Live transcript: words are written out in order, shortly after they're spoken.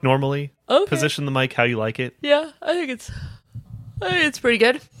normally. Okay. Position the mic how you like it. Yeah, I think it's pretty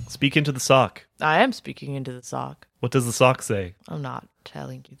good. Speak into the sock. I am speaking into the sock. What does the sock say? I'm not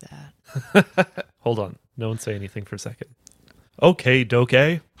telling you that. Hold on. No one say anything for a second. Okay,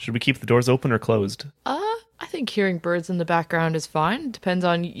 doke. Should we keep the doors open or closed? I think hearing birds in the background is fine. Depends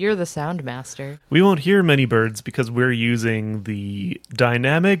on, you're the sound master. We won't hear many birds because we're using the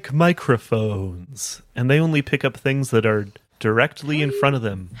dynamic microphones, and they only pick up things that are directly in front of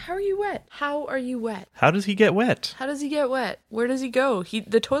them. How are you wet? How are you wet? How does he get wet? How does he get wet? Where does he go?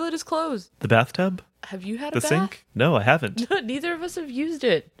 The toilet is closed. The bathtub? Have you had The a bath? sink? No, I haven't. Neither of us have used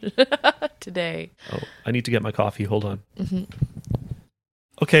it today. Oh, I need to get my coffee. Hold on.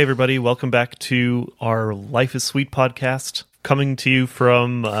 Okay, everybody, welcome back to our Life is Sweet podcast, coming to you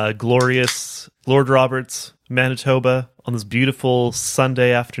from glorious Lord Roberts, Manitoba, on this beautiful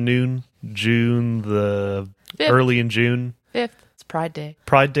Sunday afternoon, early in June. 5th. It's Pride Day.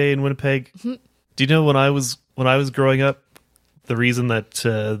 Pride Day in Winnipeg. Mm-hmm. Do you know when I was growing up, the reason that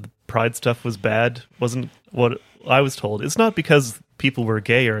the Pride stuff was bad wasn't what I was told. It's not because people were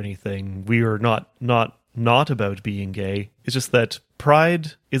gay or anything. We were not about being gay. It's just that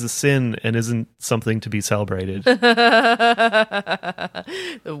pride is a sin and isn't something to be celebrated.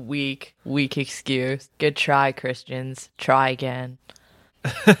 The weak excuse. Good try, Christians. Try again.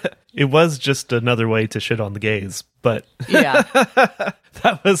 It was just another way to shit on the gays, but Yeah.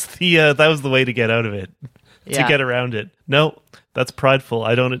 that was the way to get out of it. Yeah. To get around it. No, that's prideful.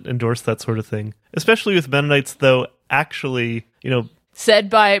 I don't endorse that sort of thing. Especially with Mennonites, though, actually, Said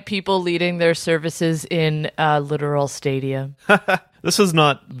by people leading their services in a literal stadium. this is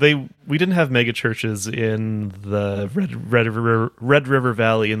not we didn't have mega churches in the Red River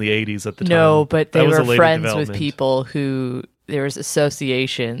Valley in the 80s at the time. No, but they That was a were later friends with development. people who there was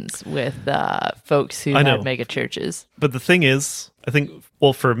associations with folks who I know. had mega churches. But the thing is, I think,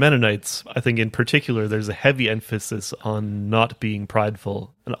 well, for Mennonites, I think in particular, there's a heavy emphasis on not being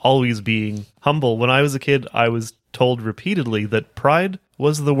prideful and always being humble. When I was a kid, I was told repeatedly that pride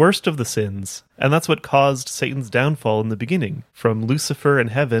was the worst of the sins. And that's what caused Satan's downfall in the beginning. From Lucifer in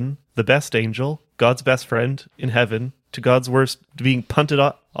heaven, the best angel, God's best friend in heaven, to God's worst, to being punted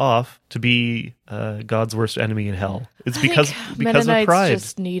off to be God's worst enemy in hell. It's because of Mennonites pride.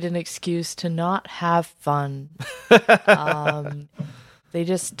 just need an excuse to not have fun. They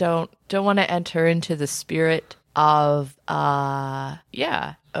just don't want to enter into the spirit of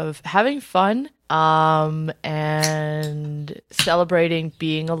having fun and celebrating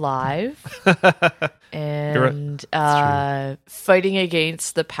being alive and fighting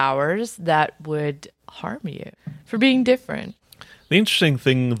against the powers that would harm you for being different. The interesting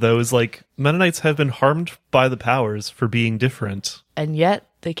thing, though, is Mennonites have been harmed by the powers for being different. And yet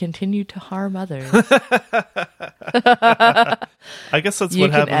they continue to harm others. I guess that's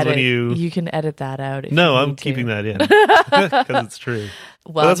what happens when you... You can edit that out. No, I'm keeping that in because it's true.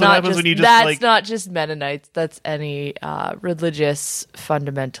 Well, that's what happens when you just that's not just Mennonites. That's any religious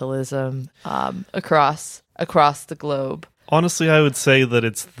fundamentalism across the globe. Honestly, I would say that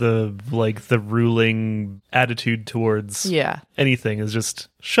it's the ruling attitude towards anything is just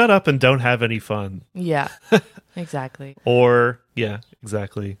shut up and don't have any fun. Yeah, exactly. Or, yeah,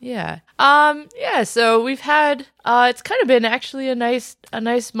 exactly. Yeah. So we've had, it's kind of been actually a nice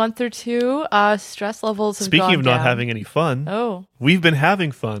month or two. Stress levels have Speaking gone of not down. having any fun, Oh, we've been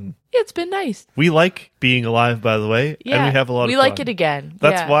having fun. it's been nice. We like being alive, by the way, Yeah. and we have a lot of fun. We like it again.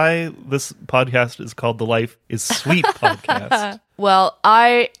 That's Yeah. why this podcast is called the Life is Sweet podcast. Well,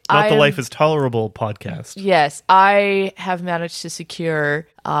 Not the am- Life is Tolerable podcast. Yes, I have managed to secure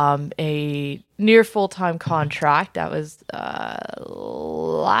a near full-time contract. That was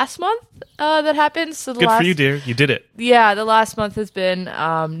last month that happened. So Good for you, dear. You did it. Yeah, the last month has been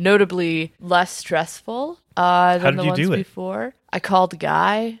notably less stressful than did the you ones do it? before. I called a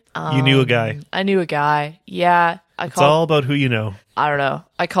guy. You knew a guy. I knew a guy. Yeah, It's all about who you know. I don't know.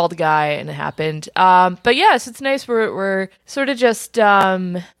 I called a guy and it happened. But yes, it's nice. We're sort of just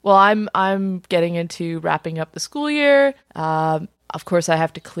I'm getting into wrapping up the school year. Of course, I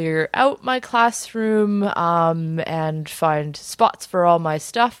have to clear out my classroom and find spots for all my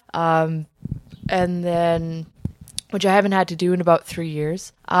stuff. And then, which I haven't had to do in about 3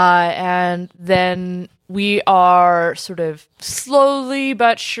 years. And then we are sort of slowly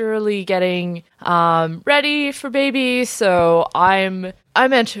but surely getting ready for baby. So I'm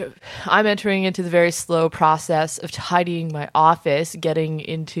entering into the very slow process of tidying my office, getting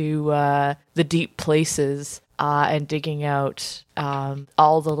into the deep places and digging out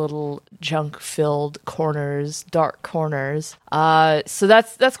all the little junk-filled corners, dark corners. So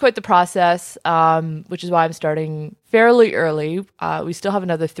that's quite the process, which is why I'm starting fairly early. We still have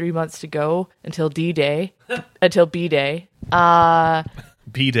another 3 months to go until D-Day, until B-Day.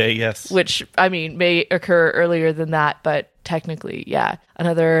 B-Day, yes. Which, I mean, may occur earlier than that, but technically, yeah.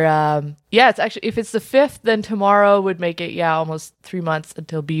 Another, it's actually, if it's the 5th, then tomorrow would make it, almost 3 months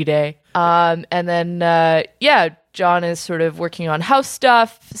until B-Day. And then, John is sort of working on house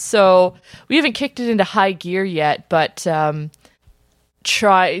stuff, so we haven't kicked it into high gear yet, but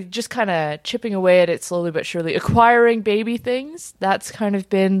try just kind of chipping away at it slowly but surely. Acquiring baby things, that's kind of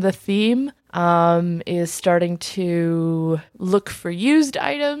been the theme. Is starting to look for used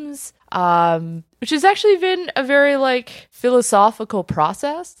items, which has actually been a very philosophical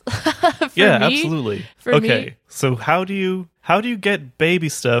process. For me, absolutely. For me. So how do you get baby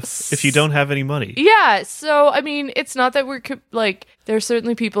stuff if you don't have any money? Yeah, so I mean, it's not that we're there's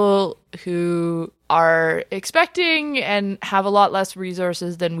certainly people who are expecting and have a lot less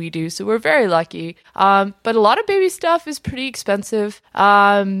resources than we do, so we're very lucky. But a lot of baby stuff is pretty expensive.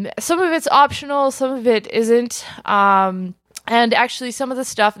 Some of it's optional, some of it isn't. And actually, some of the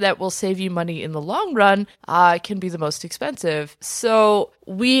stuff that will save you money in the long run can be the most expensive. So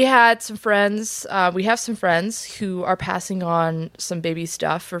we had some friends, we have some friends who are passing on some baby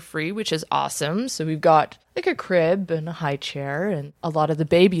stuff for free, which is awesome. So we've got a crib and a high chair and a lot of the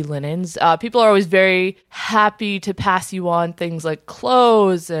baby linens. People are always very happy to pass you on things like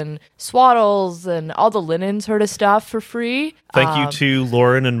clothes and swaddles and all the linen sort of stuff for free. Thank you to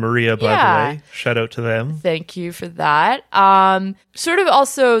Lauren and Maria, by the way. Shout out to them. Thank you for that. Sort of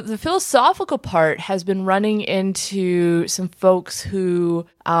also, the philosophical part has been running into some folks who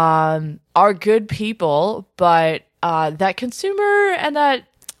are good people, but that consumer and that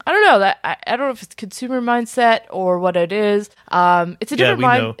I don't know that I don't know if it's consumer mindset or what it is. It's a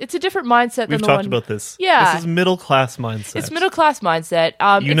different It's a different mindset. We've than talked about this. Yeah, this is middle class mindset. It's middle class mindset.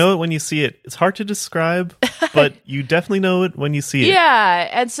 You know it when you see it. It's hard to describe, but you definitely know it when you see it. Yeah,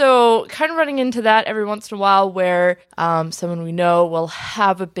 and so kind of running into that every once in a while, where someone we know will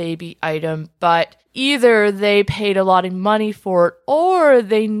have a baby item, but either they paid a lot of money for it or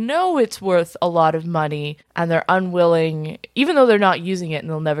they know it's worth a lot of money and they're unwilling, even though they're not using it and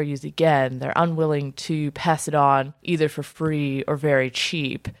they'll never use it again, they're unwilling to pass it on either for free or very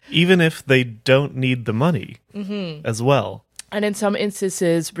cheap. Even if they don't need the money as well. And in some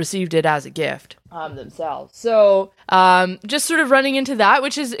instances received it as a gift themselves. So just sort of running into that,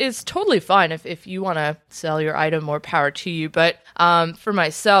 which is totally fine if you want to sell your item, more power to you. But for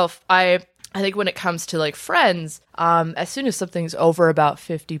myself, I think when it comes to friends, as soon as something's over about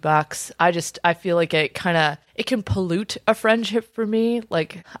 $50, I feel like it can pollute a friendship for me.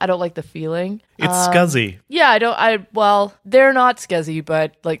 I don't like the feeling. It's scuzzy. Yeah, well, they're not scuzzy,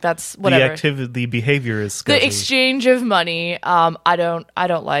 but that's whatever. The activity, the behavior is scuzzy. The exchange of money, I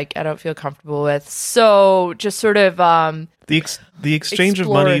don't feel comfortable with. So just sort of, the exchange of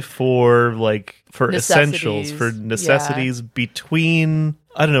money for essentials, for necessities between,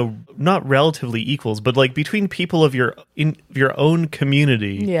 I don't know, not relatively equals, but between people of your own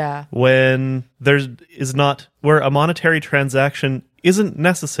community. Yeah. When where a monetary transaction isn't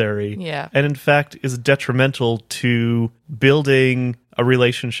necessary. Yeah. And in fact is detrimental to building a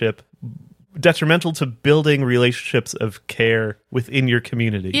relationship. Detrimental to building relationships of care within your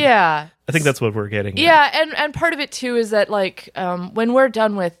community. Yeah. I think that's what we're getting at. Yeah, and part of it too is that when we're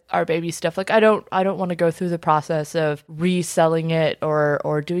done with our baby stuff, I don't want to go through the process of reselling it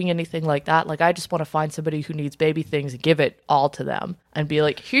or doing anything like that. I just want to find somebody who needs baby things and give it all to them and be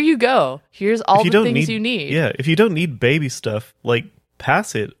like, here you go. Here's all the things you need. Yeah, if you don't need baby stuff,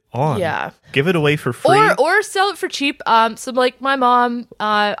 pass it on. Yeah. Give it away for free. Or sell it for cheap. So my mom,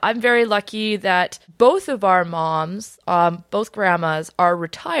 I'm very lucky that both of our moms, both grandmas, are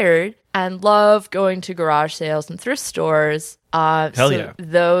retired and love going to garage sales and thrift stores. Hell yeah.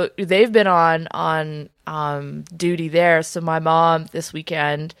 Though they've been on duty there. So my mom this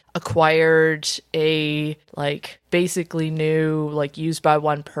weekend acquired a basically new, used by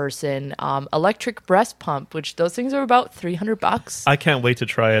one person, electric breast pump, which those things are about $300. I can't wait to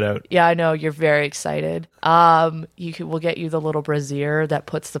try it out. Yeah, I know you're very excited. We'll get you the little brassiere that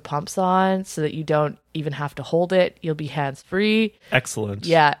puts the pumps on so that you don't even have to hold it. You'll be hands-free. Excellent.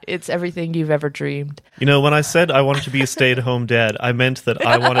 Yeah, it's everything you've ever dreamed. When I said I wanted to be a stay-at-home dad, I meant that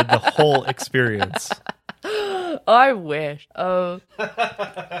I wanted the whole experience. I wish. But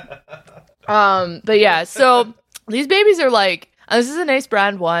yeah, so these babies are this is a nice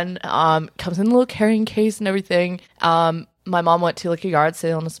brand one. Comes in a little carrying case and everything. my mom went to like a yard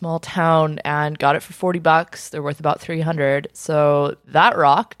sale in a small town and got it for $40. They're worth about 300. So that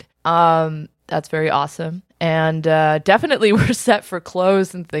rocked. That's very awesome. And definitely we're set for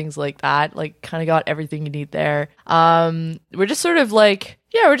clothes and things like that. Like kind of got everything you need there. We're just sort of like,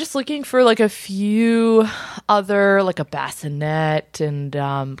 yeah, we're just looking for like a few other, like a bassinet and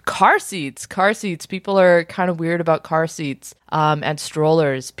car seats. Car seats. People are kind of weird about car seats and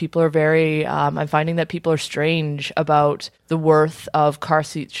strollers. People are very, I'm finding that people are strange about the worth of car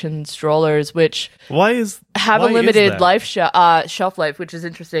seats and strollers, which have a limited shelf life, which is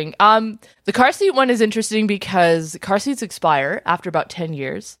interesting. The car seat one is interesting because car seats expire after about 10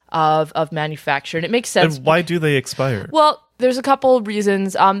 years of manufacture, and it makes sense. And why do they expire? Well, there's a couple of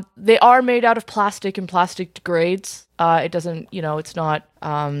reasons. They are made out of plastic, and plastic degrades. It doesn't, it's not,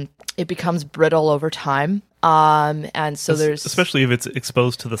 it becomes brittle over time. And so there's... Especially if it's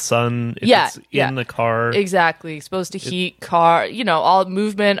exposed to the sun, if it's in the car. Exactly. Exposed to heat, car, all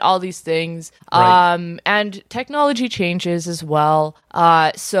movement, all these things. Right. And technology changes as well.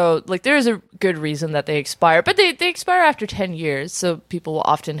 So like there is a good reason that they expire, but they expire after 10 years. So people will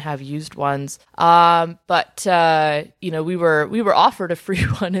often have used ones. But we were offered a free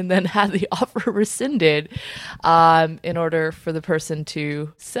one and then had the offer rescinded, in order for the person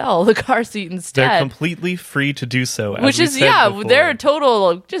to sell the car seat instead. They're completely free to do so. Which is, they're a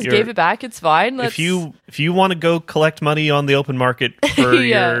total, gave it back. It's fine. If you want to go collect money on the open market for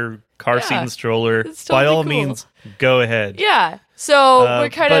your car seat and stroller, totally by all means, go ahead. Yeah. So we're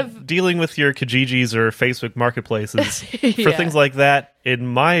kind of dealing with your Kijijis or Facebook marketplaces for things like that. In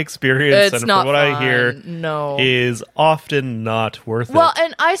my experience, and from what I hear, is often not worth it. Well,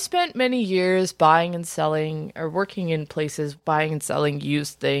 and I spent many years buying and selling, or working in places buying and selling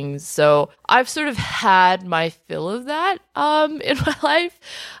used things. So I've sort of had my fill of that in my life.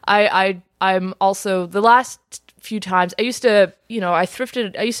 I'm also the last few times I used to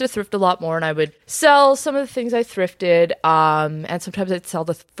thrift a lot more, and I would sell some of the things I thrifted, and sometimes I'd sell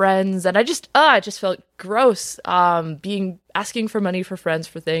to friends, and I just felt gross asking for money for friends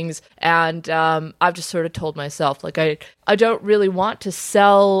for things, and I've just sort of told myself like I don't really want to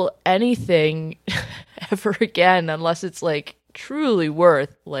sell anything ever again unless it's like truly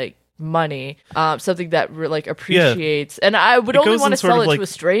worth like money, something that like appreciates, and I would only want to sell it to a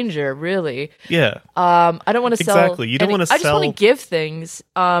stranger, really. I don't want to sell exactly. You don't want to sell. I just want to give things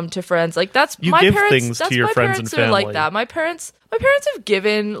to friends. Like that's you my give parents. Things that's to your my friends parents and family. are like that. My parents have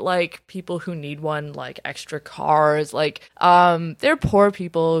given like people who need one like extra cars. Like they're poor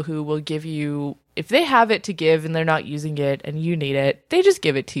people who will give you. If they have it to give and they're not using it and you need it, they just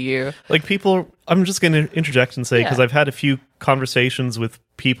give it to you. Like people, I'm just going to interject and say, because I've had a few conversations with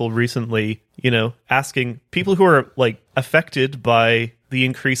people recently, asking people who are like affected by the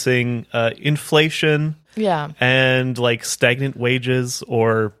increasing inflation and like stagnant wages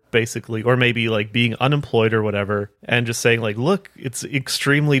or maybe like being unemployed or whatever, and just saying like, look, it's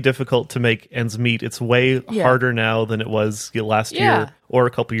extremely difficult to make ends meet. It's way harder now than it was last year or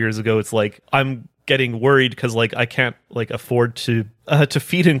a couple years ago. It's like I'm getting worried because like I can't like afford to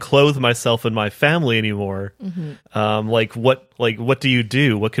feed and clothe myself and my family anymore. Like what do you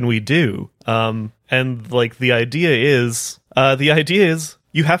do? What can we do? And like the idea is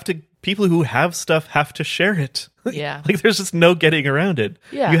you have to. People who have stuff have to share it. Like there's just no getting around it.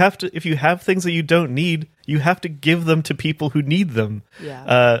 You have to, if you have things that you don't need, you have to give them to people who need them.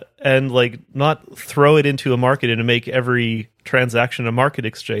 And like not throw it into a market and make every transaction a market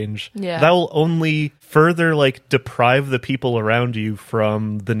exchange. That will only further like deprive the people around you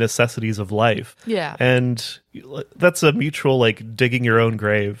from the necessities of life. And that's a mutual like digging your own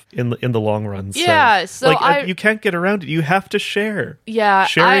grave in the long run. So like you can't get around it. You have to share.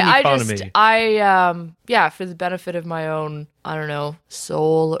 Sharing economy. For the benefit of my own, I don't know,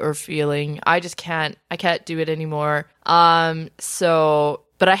 soul or feeling, I can't do it anymore.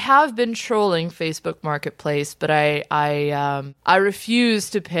 But I have been trolling Facebook Marketplace, but I refuse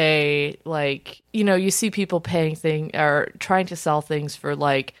to pay, like, you see people paying trying to sell things for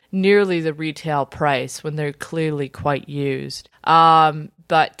like nearly the retail price when they're clearly quite used. And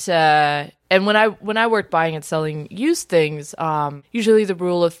when I worked buying and selling used things, usually the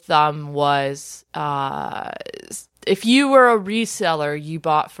rule of thumb was, if you were a reseller, you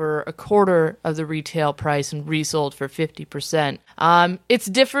bought for a quarter of the retail price and resold for 50%. It's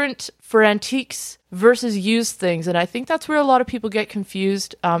different for antiques versus used things, and I think that's where a lot of people get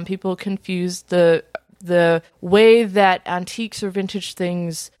confused. People confuse the way that antiques or vintage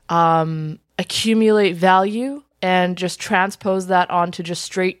things accumulate value and just transpose that onto just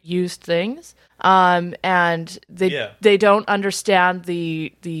straight used things. And they don't understand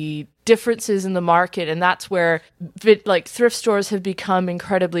the differences in the market, and that's where like thrift stores have become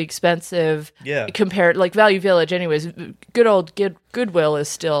incredibly expensive. Yeah. Compared like Value Village, anyways. Good old Goodwill is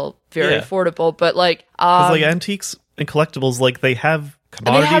still very affordable, but like because like antiques and collectibles, like they have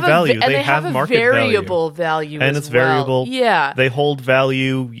commodity they have value. and they have a market variable value, and as it's well. variable. Yeah, they hold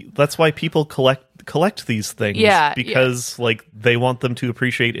value. That's why people collect these things. Yeah, because like they want them to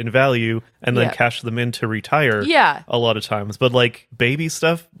appreciate in value and then cash them in to retire. Yeah, a lot of times. But like baby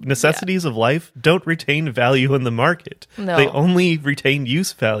stuff, necessities of life don't retain value in the market. No. They only retain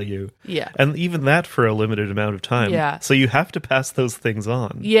use value. Yeah, and even that for a limited amount of time. Yeah, so you have to pass those things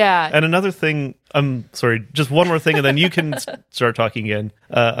on. Yeah, and another thing. I'm sorry, just one more thing, and then you can start talking again.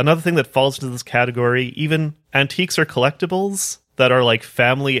 Another thing that falls into this category, even antiques or collectibles that are like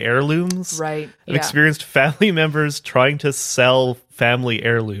family heirlooms. Right. I've experienced family members trying to sell family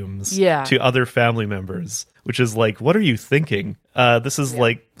heirlooms to other family members, which is like, what are you thinking? This is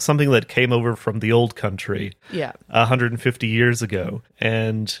like something that came over from the old country 150 years ago.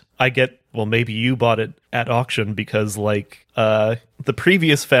 And I get, well, maybe you bought it at auction because like the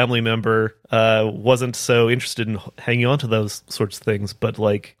previous family member wasn't so interested in hanging on to those sorts of things. But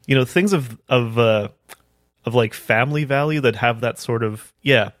like, you know, things of like family value that have that sort of,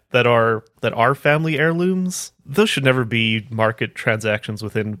 that are family heirlooms, those should never be market transactions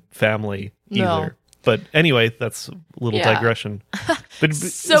within family either. No. But anyway, that's a little digression. But So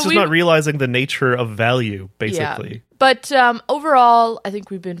it's just not realizing the nature of value, basically. Yeah. But overall, I think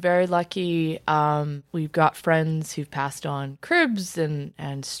we've been very lucky. We've got friends who've passed on cribs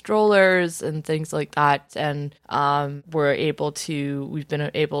and strollers and things like that. And we've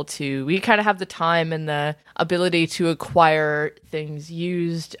been able to, we kind of have the time and the ability to acquire things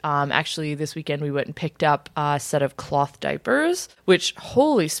used. Actually, this weekend we went and picked up a set of cloth diapers, which,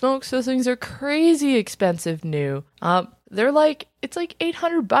 holy smokes, those things are crazy expensive new. They're like, it's like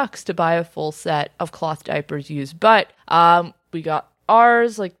 $800 to buy a full set of cloth diapers used. But we got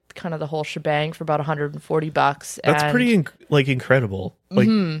ours, like kind of the whole shebang, for about $140. That's pretty incredible. Like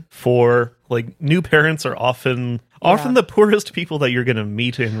for like new parents are often the poorest people that you're going to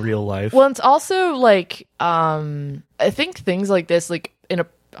meet in real life. Well, it's also like, I think things like this, like in a,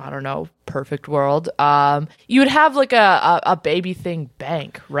 I don't know, perfect world, you would have like a baby thing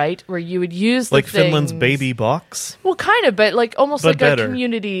bank, right? Where you would use the like things, Finland's baby box. Well, kind of, but like almost like better. a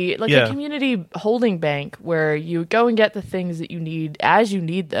community, a community holding bank where you go and get the things that you need as you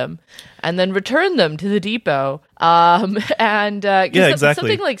need them, and then return them to the depot. Exactly.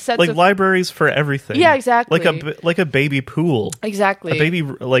 Something like sets like of libraries for everything. Yeah, exactly. Like a baby pool. Exactly. A baby,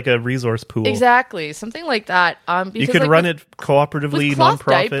 like a resource pool. Exactly. Something like that. You could run it cooperatively, with cloth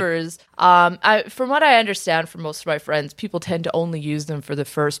nonprofit. Diapers. From what I understand from most of my friends, people tend to only use them for the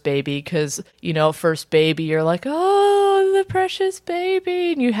first baby because, you know, first baby, you're like, oh, the precious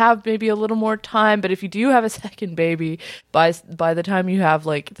baby, and you have maybe a little more time. But if you do have a second baby, by the time you have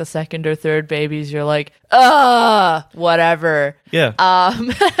like the second or third babies, you're like, whatever. Yeah.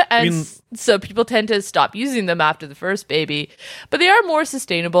 So people tend to stop using them after the first baby, but they are more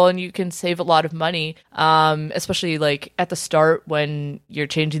sustainable and you can save a lot of money, especially like at the start when you're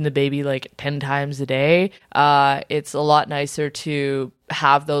changing the baby like 10 times a day. It's a lot nicer to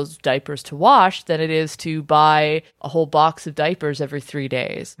have those diapers to wash than it is to buy a whole box of diapers every 3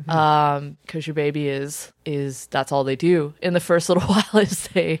 days. Because your baby is that's all they do in the first little while is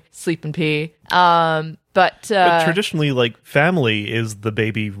they sleep and pee. But traditionally, like, family is the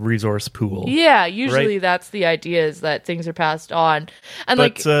baby resource pool. Yeah, usually that's the idea, is that things are passed on. And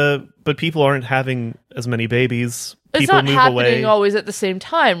but people aren't having as many babies. It's People not move happening away. always at the same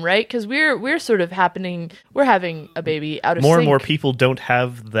time, right? Because we're sort of we're having a baby out of More sync. and more people don't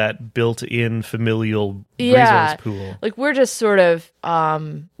have that built-in familial Yeah. resource pool. Like we're just sort of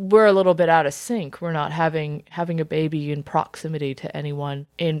we're a little bit out of sync. We're not having a baby in proximity to anyone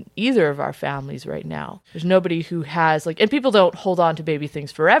in either of our families right now. There's nobody who has like, and people don't hold on to baby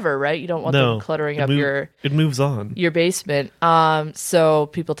things forever, right? You don't want them cluttering up it moves on. your basement. So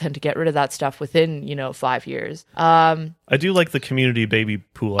people tend to get rid of that stuff within 5 years. I do like the community baby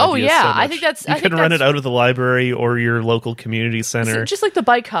pool Oh, idea yeah. so much. I think that's- You I can think run it that's- out of the library or your local community center. It's just like the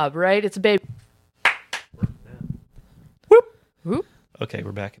bike hub, right? It's a baby. Whoop. Okay,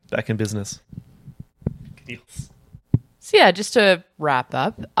 we're back in business. So yeah, just to wrap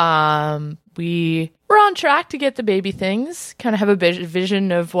up, we're on track to get the baby things. Kind of have a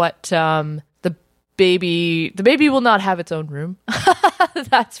vision of what the baby will not have its own room.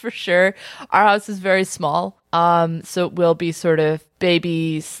 That's for sure. Our house is very small, so it will be sort of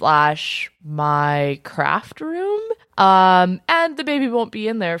baby / my craft room. And the baby won't be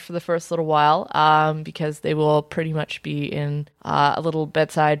in there for the first little while, because they will pretty much be in a little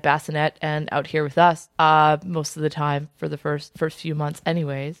bedside bassinet and out here with us most of the time for the first few months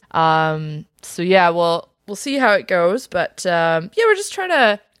anyways. So yeah, we'll see how it goes, but yeah, we're just trying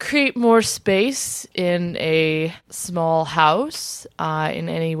to create more space in a small house in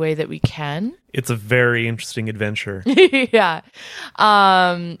any way that we can. It's a very interesting adventure. Yeah.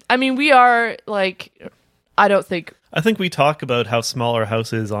 I mean, we are like, I think we talk about how small our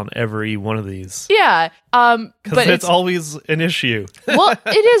house is on every one of these. Yeah. Because it's always an issue. Well,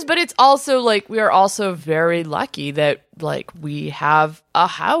 it is, but it's also like we are also very lucky that like we have a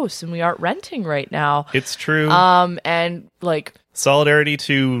house and we aren't renting right now. It's true. And like solidarity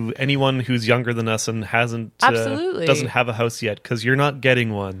to anyone who's younger than us and hasn't absolutely doesn't have a house yet, because you're not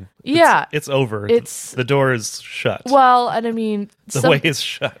getting one. Yeah, it's over. The door is shut. Well, and I mean, the way is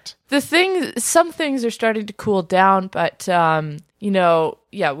shut. Some things are starting to cool down, but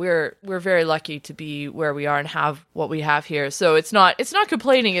yeah, we're very lucky to be where we are and have what we have here. So it's not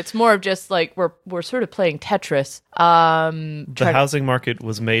complaining. It's more of just like we're sort of playing Tetris. The housing market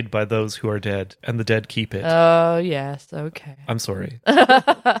was made by those who are dead, and the dead keep it. Oh yes, okay. I'm sorry.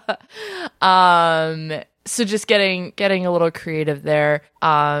 So just getting a little creative there.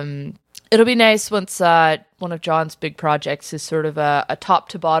 It'll be nice once one of John's big projects is sort of a top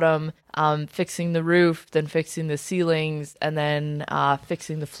to bottom, fixing the roof, then fixing the ceilings, and then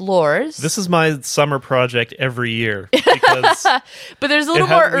fixing the floors. This is my summer project every year. Because but there's a little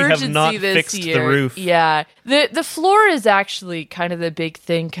more urgency we have not this fixed year. The roof. Yeah. The floor is actually kind of the big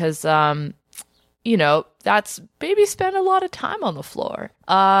thing because, babies spend a lot of time on the floor.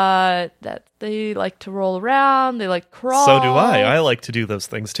 That they like to roll around, they like to crawl. So do I. I like to do those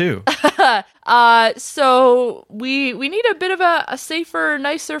things too. So we need a bit of a safer,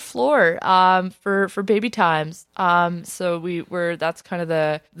 nicer floor for baby times. So that's kind of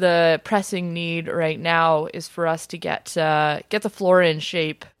the pressing need right now is for us to get the floor in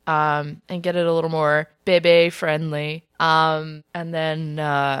shape and get it a little more baby friendly. And then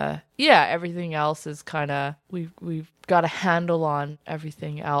everything else is kind of we've got a handle on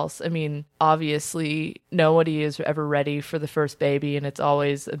everything else. I mean, obviously nobody is ever ready for the first baby, and it's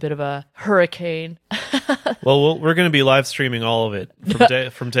always a bit of a hurricane. Well, we're going to be live streaming all of it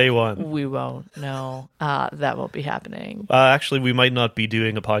from day one. We won't. No, that won't be happening. Actually, we might not be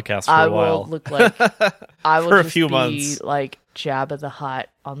doing a podcast for a while. I will look like I will for a just few be months. like Jabba the Hutt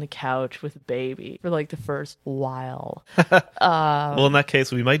on the couch with a baby for like the first while. Well, in that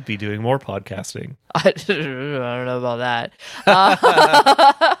case, we might be doing more podcasting. I don't know about that.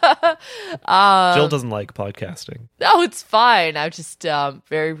 Jill doesn't like podcasting. No, it's fine. I'm just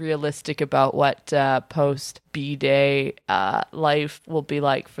very realistic about what post B-Day life will be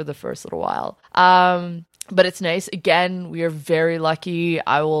like for the first little while. But it's nice. Again, we are very lucky.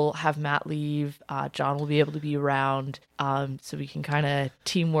 I will have Matt leave. John will be able to be around, so we can kind of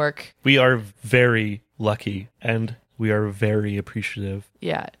teamwork. We are very lucky, and we are very appreciative.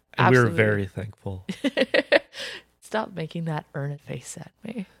 Yeah, and absolutely. we're very thankful. Stop making that earnest face at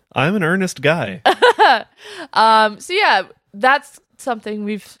me. I'm an earnest guy. So yeah, that's something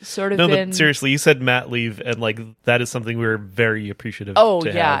we've sort of been... No, but seriously, you said mat leave, and like that is something we're very appreciative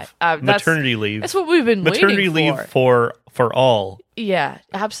to have. Maternity leave. That's what we've been maternity waiting leave for all. Yeah,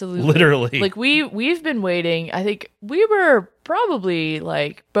 absolutely. Literally. Like we've been waiting. I think we were probably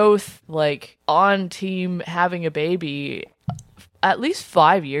like both like on team having a baby at least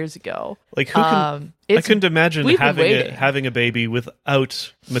 5 years ago. Like who can... I couldn't imagine having a baby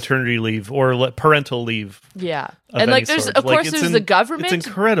without maternity leave or parental leave. Yeah. And like there's sort. Of course there's the government. It's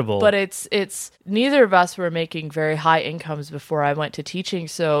incredible. But it's neither of us were making very high incomes before I went to teaching,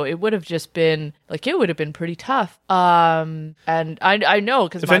 so it would have just been like it would have been pretty tough. And I know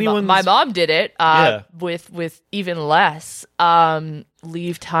cuz my mom did it with even less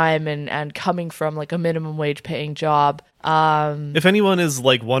leave time and coming from like a minimum wage paying job. If anyone is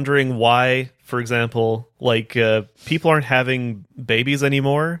like wondering why, for example, like people aren't having babies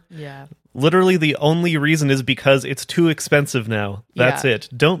anymore. Yeah. Literally the only reason is because it's too expensive now. That's it.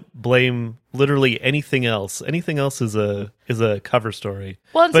 Don't blame literally anything else. Anything else is a cover story.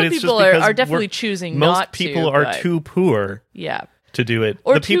 Well, and some people are definitely choosing not to. Most people are too poor. Yeah. To do it,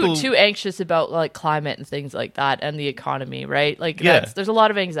 or too anxious about like climate and things like that and the economy, right? Like there's a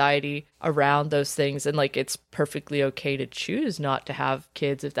lot of anxiety around those things, and like it's perfectly okay to choose not to have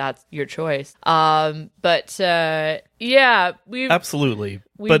kids if that's your choice. Absolutely.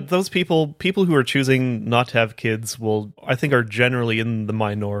 But those people who are choosing not to have kids I think are generally in the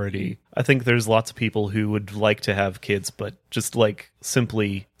minority. I think there's lots of people who would like to have kids, but just like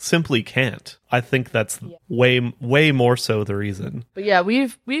simply can't. I think that's way more so the reason. But yeah,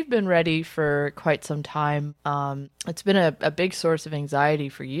 we've been ready for quite some time. It's been a big source of anxiety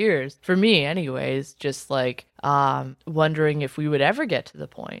for years, for me anyways, just like wondering if we would ever get to the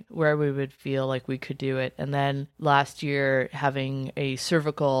point where we would feel like we could do it. And then last year having a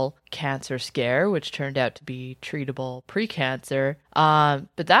cervical cancer scare, which turned out to be treatable pre-cancer.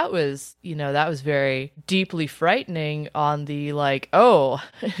 But that was very deeply frightening on the like, oh,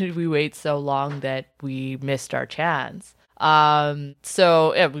 we wait so long that we missed our chance.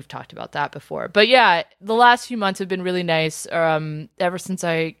 So yeah, we've talked about that before, but yeah, the last few months have been really nice. Ever since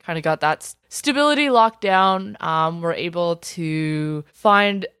I kind of got that stability locked down, we're able to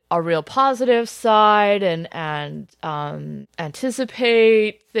find a real positive side and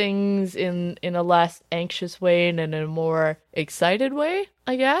anticipate things in a less anxious way and in a more excited way,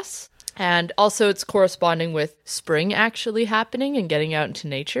 I guess. And also it's corresponding with spring actually happening and getting out into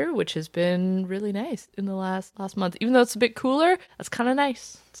nature, which has been really nice in the last month. Even though it's a bit cooler, that's kind of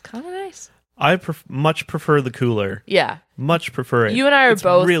nice. It's kind of nice. I much prefer the cooler. Yeah. Much prefer it. You and I are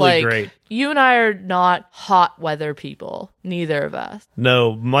both really like, great. You and I are not hot weather people. Neither of us.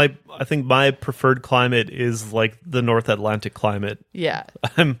 No, I think my preferred climate is like the North Atlantic climate. Yeah.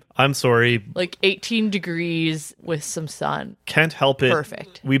 I'm sorry. Like 18 degrees with some sun. Can't help it.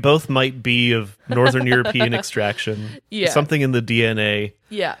 Perfect. We both might be of Northern European extraction. Yeah. Something in the DNA.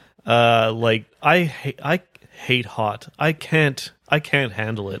 Yeah. Like I hate hot. I can't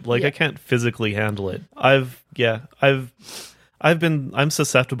handle it. Like, Yeah. I can't physically handle it. I'm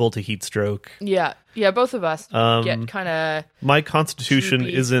susceptible to heat stroke. Yeah. Yeah, both of us get kind of... My constitution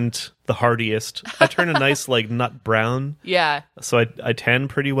Droopy. isn't the hardiest. I turn a nice, like, nut brown. Yeah. So I tan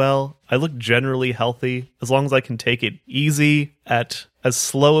pretty well. I look generally healthy as long as I can take it easy at as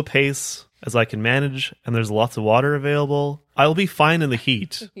slow a pace as I can manage, and there's lots of water available. I'll be fine in the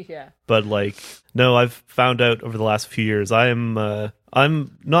heat. Yeah. But like, no, I've found out over the last few years, I'm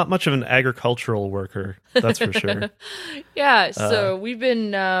not much of an agricultural worker. That's for sure. Yeah. So we've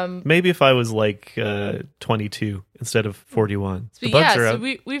been. Maybe if I was like 22 instead of 41. The But bugs yeah, are so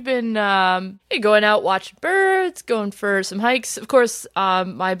out. we've been going out watching birds, going for some hikes. Of course,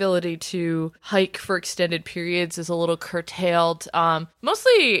 my ability to hike for extended periods is a little curtailed,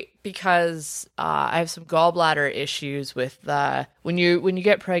 mostly because I have some gallbladder issues with when you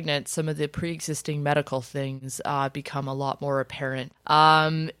get pregnant, some of the pre-existing medical things become a lot more apparent.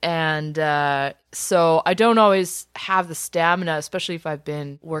 So I don't always have the stamina, especially if I've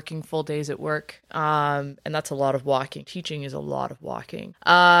been working full days at work. And that's a lot of walking. Teaching is a lot of walking.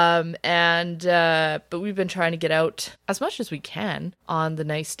 But we've been trying to get out as much as we can on the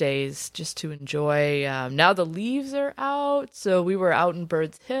nice days just to enjoy. Now the leaves are out. So we were out in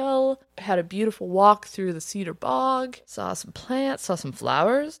Birds Hill, had a beautiful walk through the cedar bog, saw some plants, saw some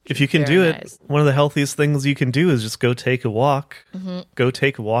flowers. If you can Very do nice. it, one of the healthiest things you can do is just go take a walk. Mm-hmm. Go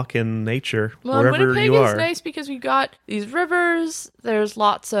take a walk in nature, Well, wherever Winnipeg you are. is nice because we've got these rivers. There's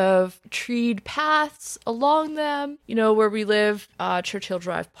lots of treed paths along them. You know, where we live, Churchill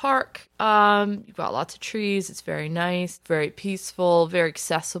Drive Park. You've got lots of trees. It's very nice, very peaceful, very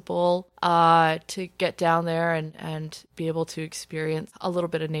accessible to get down there and be able to experience a little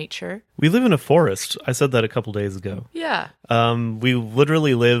bit of nature. We live in a forest. I said that a couple days ago. Yeah. We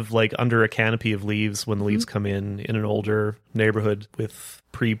literally live like under a canopy of leaves when the leaves come in an older neighborhood with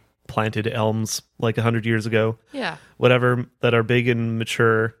pre-planted elms like 100 years ago. Yeah. Whatever, that are big and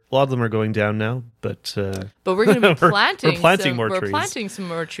mature. A lot of them are going down now, but But we're going to be We're planting. planting more we're trees. planting some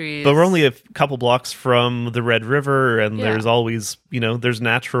more trees. but we're only a couple blocks from the Red River, and Yeah. there's always, there's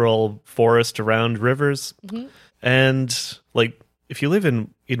natural forest around rivers. Mm-hmm. And like, if you live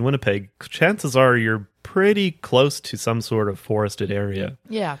in Winnipeg, chances are you're pretty close to some sort of forested area.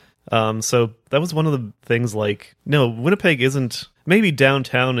 Yeah. So that was one of the things, like, no, Winnipeg isn't, maybe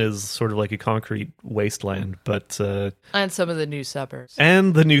downtown is sort of like a concrete wasteland, but And some of the new suburbs.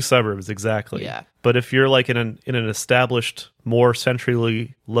 and the new suburbs, exactly. Yeah. But if you're like in an established, more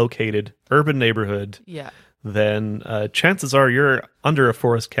centrally located urban neighborhood, Yeah. then chances are you're under a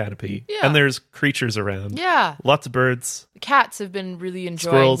forest canopy, Yeah. and there's creatures around. Yeah. Lots of birds. The cats have been really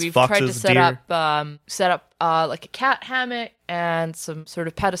enjoying. Squirrels, We've tried to foxes, set deer. up like a cat hammock and some sort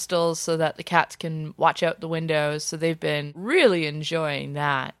of pedestals so that the cats can watch out the windows. So they've been really enjoying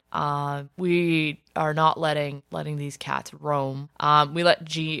that. We are not letting these cats roam. We let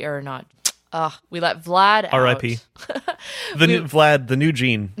we let Vlad out. R.I.P. The new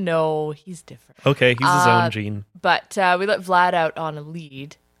Gene. No, he's different. Okay, he's his own Gene. But we let Vlad out on a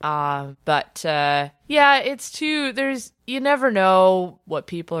lead. Yeah, you never know what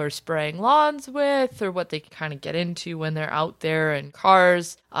people are spraying lawns with or what they kind of get into when they're out there in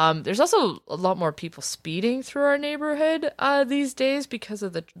cars. There's also a lot more people speeding through our neighborhood these days because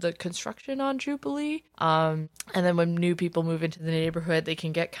of the construction on Jubilee. And then when new people move into the neighborhood, they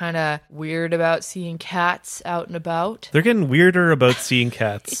can get kind of weird about seeing cats out and about. They're getting weirder about seeing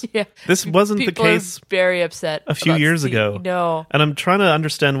cats. Yeah. This wasn't the People case are very upset a few about years ago. No. And I'm trying to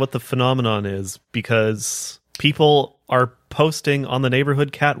understand what the phenomenon is, because people are posting on the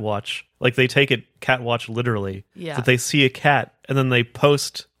neighborhood cat watch. Like, they take it cat watch literally. Yeah. That they see a cat, and then they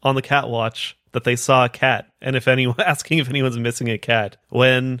post on the cat watch that they saw a cat, and if anyone asking if anyone's missing a cat.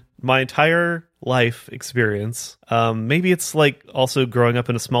 When my entire life experience, maybe it's like also growing up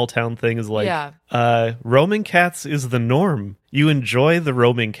in a small town thing, is like, roaming cats is the norm. You enjoy the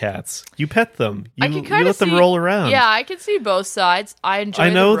roaming cats. You pet them. You let them roll around. Yeah, I can see both sides. I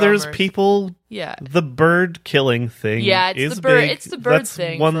know the there's roamers. people. Yeah. The bird killing thing. Yeah, it's is the bird. big. It's the bird That's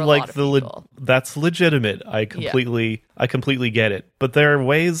thing one for a like lot of the people. that's legitimate. I completely get it. But there are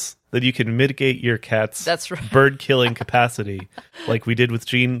ways that you can mitigate your cat's That's right. bird killing capacity, like we did with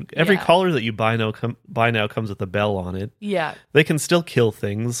Gene. Every Yeah. collar that you buy now comes with a bell on it. Yeah. They can still kill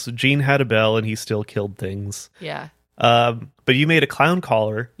things. Gene had a bell and he still killed things. Yeah. But you made a clown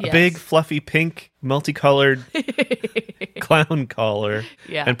collar, Yes. a big, fluffy, pink, multicolored clown collar,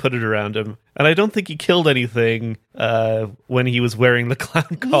 Yeah. and put it around him. And I don't think he killed anything when he was wearing the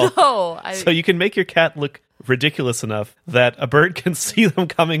clown collar. No. So you can make your cat look ridiculous enough that a bird can see them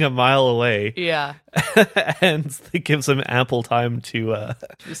coming a mile away, Yeah. and it gives them ample time to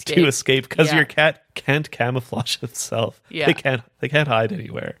escape. escape, because Yeah. your cat can't camouflage itself. Yeah. They can't hide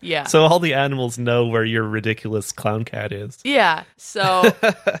anywhere. Yeah. So all the animals know where your ridiculous clown cat is. Yeah. So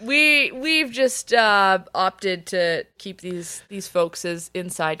we've just opted to keep these folks as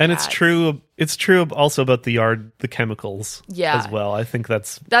inside And cats. it's true also about the chemicals Yeah. as well. I think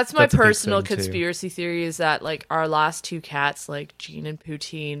that's my a big personal thing, too. conspiracy theory, is that like our last two cats, like Jean and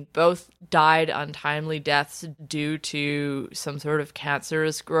Poutine, both died untimely deaths due to some sort of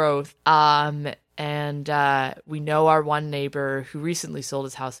cancerous growth. And we know our one neighbor who recently sold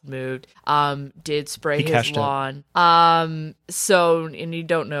his house and moved, did spray He his cashed lawn. So, and you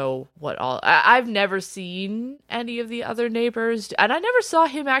don't know what all. I've never seen any of the other neighbors, and I never saw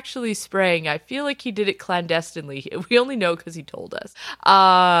him actually spraying. I feel like he did it clandestinely. We only know because he told us.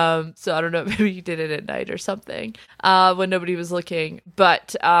 So I don't know, maybe he did it at night or something, when nobody was looking.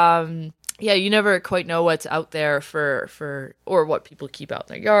 But yeah, you never quite know what's out there for or what people keep out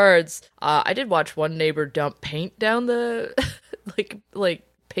in their yards. I did watch one neighbor dump paint down the like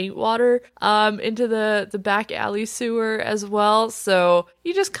paint water into the back alley sewer as well. So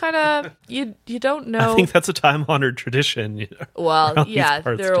you just kind of you don't know. I think that's a time-honored tradition. Well, around these yeah,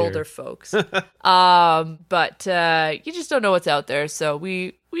 parts, they're too. older folks. But you just don't know what's out there. So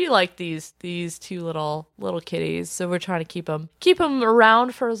we like these two little kitties. So we're trying to keep them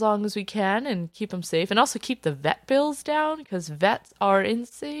around for as long as we can and keep them safe, and also keep the vet bills down, because vets are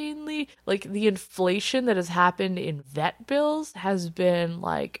insanely, like, the inflation that has happened in vet bills has been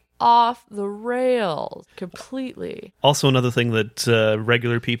like off the rails completely. Also, another thing that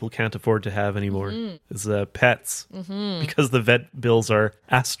regular people can't afford to have anymore is pets, because the vet bills are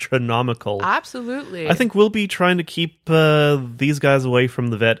astronomical. Absolutely. I think we'll be trying to keep these guys away from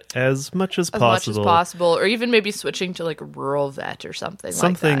the vet as much as possible. Much as possible, or even maybe switching to like a rural vet or something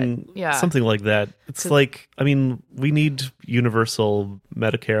like that. Yeah. Something like that. It's like, I mean, we need universal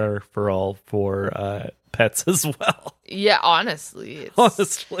Medicare for all for pets as well. Yeah, honestly.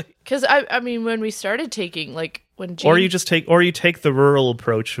 Honestly. Because I mean, when we started taking, like, when Jean... Or you take the rural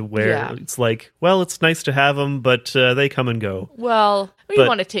approach where it's like, well, it's nice to have them, but they come and go. Well, you But-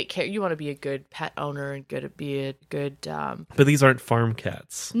 want to take care. You want to be a good pet owner and be a good. But these aren't farm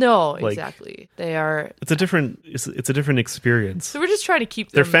cats. No, Like- exactly. They are. It's a different experience. So we're just trying to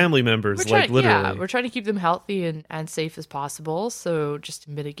keep them. They're family members, We're like trying, literally. Yeah, we're trying to keep them healthy and safe as possible. So just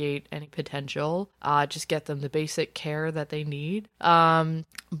to mitigate any potential, just get them the basic care that they need.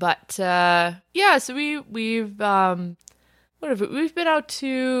 But yeah, so we've we've been out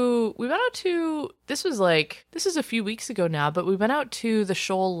to this is a few weeks ago now, but we went out to the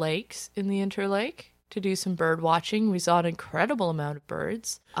Shoal Lakes in the Interlake to do some bird watching. We saw an incredible amount of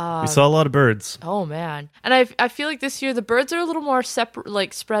birds. We saw a lot of birds. Oh man. And I feel like this year the birds are a little more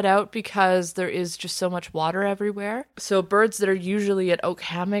spread out because there is just so much water everywhere. So birds that are usually at Oak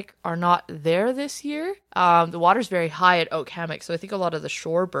Hammock are not there this year. The water's very high at Oak Hammock, so I think a lot of the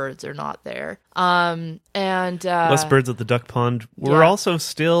shorebirds are not there. Less birds at the duck pond. We're Yeah. also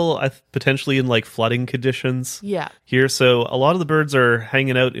still potentially in like flooding conditions Yeah. here, so a lot of the birds are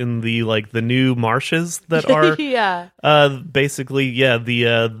hanging out in the new marshes that are Yeah. basically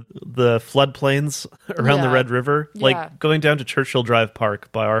the floodplains around the Yeah. Red River, Yeah. like going down to Churchill Drive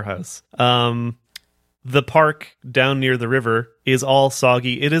Park by our house. The park down near the river is all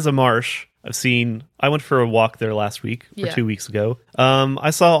soggy. It is a marsh. I went for a walk there last week or Yeah. 2 weeks ago.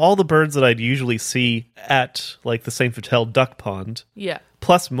 I saw all the birds that I'd usually see at like the St. Vital Duck Pond, Yeah.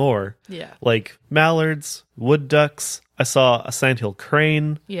 plus more. Yeah. Like mallards, wood ducks. I saw a sandhill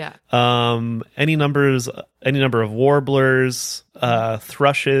crane. Yeah. Any number of warblers,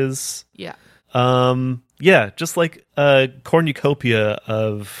 thrushes. Yeah. Just like a cornucopia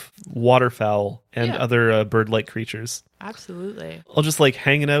of waterfowl and Yeah. other bird-like creatures, Absolutely. all just like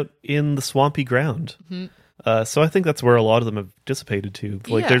hanging out in the swampy ground. So I think that's where a lot of them have dissipated to.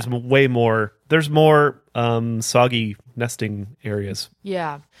 Like, Yeah. there's way more. There's more soggy nesting areas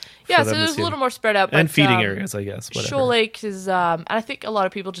Yeah. For Yeah, so them to there's a see. little more spread out. and but, feeding areas, I guess. Whatever. Shoal Lake is, and I think a lot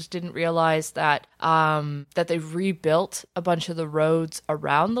of people just didn't realize that that they rebuilt a bunch of the roads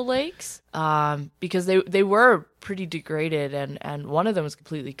around the lakes because they were pretty degraded, and one of them was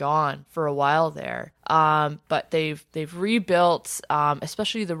completely gone for a while there. But they've rebuilt,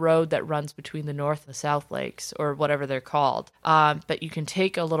 especially the road that runs between the North and the South Lakes, or whatever they're called. But you can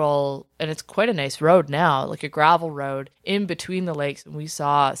take a little, and it's quite a nice road now, like a gravel road in between the lakes, and we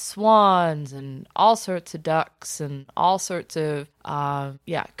saw swans and all sorts of ducks and all sorts of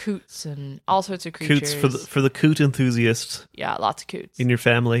coots and all sorts of creatures. Coots for the coot enthusiast Yeah, lots of coots. in your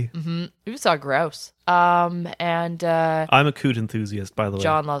family. We saw grouse. And I'm a coot enthusiast, by the way.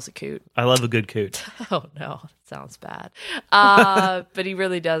 John loves a coot. I love a good coot. Oh no, that sounds bad. But he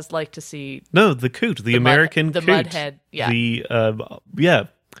really does like to see No, the coot, the mud- American the coot. mudhead, yeah. The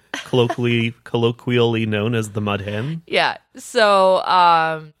colloquially known as the mud hen. Yeah. So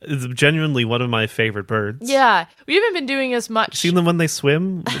It's genuinely one of my favorite birds. yeah, we haven't been doing as much. Seen them when they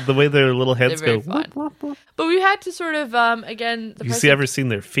swim? The way their little heads They're go. very fun. whoop, whoop, whoop. But we've had to sort of again the You price see, of, ever seen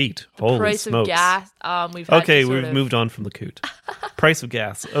their feet? Holy price smokes! of gas. We've had Okay, to sort we've of, moved on from the coot. Price of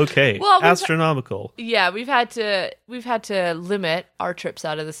gas. Okay, Well, we've- astronomical. Yeah, we've had to limit our trips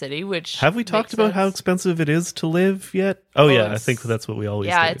out of the city. Which Have we talked makes about how sense. expensive it is to live yet? Oh yeah, I it's- think that's what we always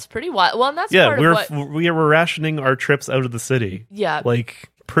Yeah, do. it's pretty wild. Well, and that's Yeah, part we're of what. we're rationing our trips out of the city. Yeah. Like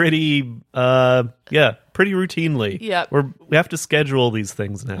pretty pretty routinely. Yeah. We have to schedule these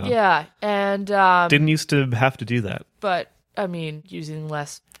things now. Yeah, and Didn't used to have to do that. but I mean, using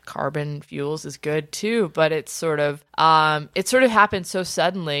less carbon fuels is good too, but it's sort of happened so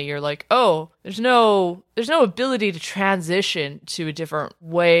suddenly. You're like, oh, there's no ability to transition to a different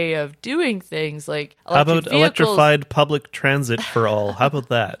way of doing things. Like How about electric vehicles. electrified public transit for all? How about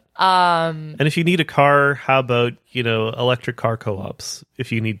that? And if you need a car, how about, electric car co-ops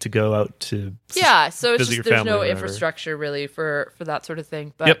if you need to go out to Yeah, so it's visit just your there's family or no whatever. infrastructure really for that sort of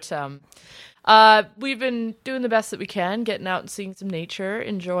thing. Yep. But we've been doing the best that we can, getting out and seeing some nature,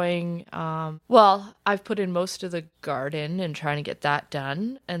 enjoying. I've put in most of the garden and trying to get that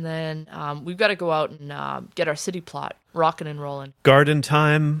done, and then we've got to go out and get our city plot rocking and rolling. garden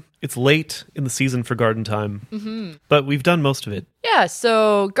time. It's late in the season for garden time, but we've done most of it. Yeah,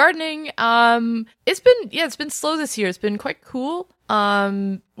 so gardening, it's been slow this year. It's been quite cool.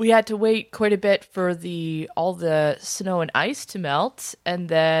 We had to wait quite a bit for all the snow and ice to melt, and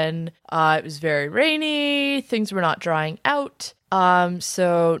then it was very rainy. Things were not drying out.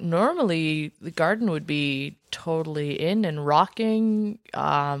 So normally the garden would be totally in and rocking.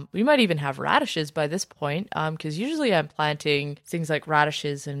 We might even have radishes by this point, because usually I'm planting things like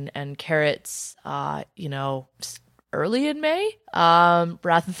radishes and carrots, early in May,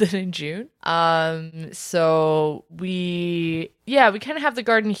 rather than in June. So we kind of have the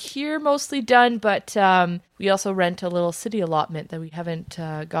garden here mostly done, but we also rent a little city allotment that we haven't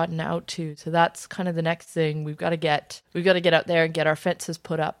gotten out to. So that's kind of the next thing. We've got to get out there and get our fences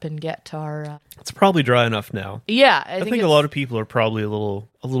put up and get our. It's probably dry enough now. Yeah, I think a lot of people are probably a little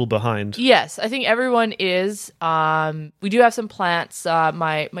behind. Yes, I think everyone is. We do have some plants.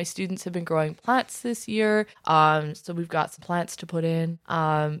 My students have been growing plants this year, so we've got some plants to put in.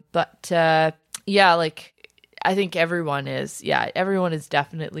 I think everyone is. Yeah, everyone is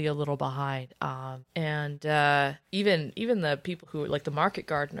definitely a little behind. And even the people who like the market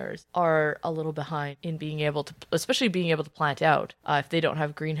gardeners are a little behind in being able to, especially being able to plant out. If they don't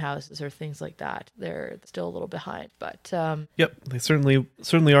have greenhouses or things like that, they're still a little behind. But Yep, they certainly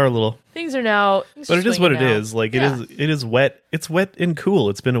are a little. things are now. But it is what it now. is. Like it is wet. It's wet and cool.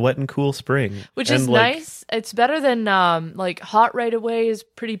 It's been a wet and cool spring, which and is nice. It's better than like hot right away is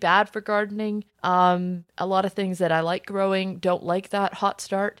pretty bad for gardening. A lot of things that I like growing don't like that hot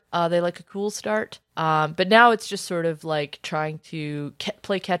start. They like a cool start. But now it's just sort of like trying to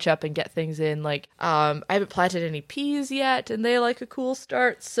play catch up and get things in. Like, I haven't planted any peas yet, and they like a cool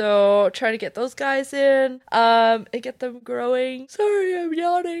start. So trying to get those guys in, and get them growing. Sorry, I'm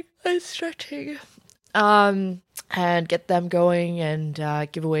yawning. I'm stretching. And get them going and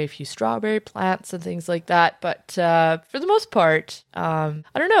give away a few strawberry plants and things like that. But for the most part, I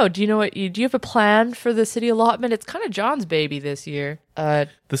don't know. Do you have a plan for the city allotment? It's kind of John's baby this year.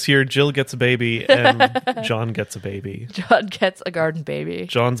 This year, Jill gets a baby and John gets a baby. John gets a garden baby.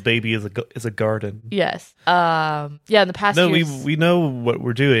 John's baby is a garden. Yes. Yeah. In the past years, we know what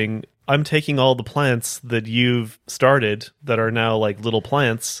we're doing. I'm taking all the plants that you've started that are now like little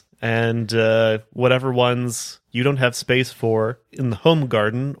plants, and whatever ones you don't have space for in the home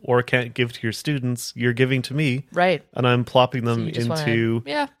garden or can't give to your students, you're giving to me. Right. And I'm plopping them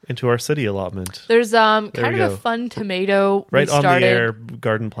into our city allotment. There's kind of a fun tomato right on the air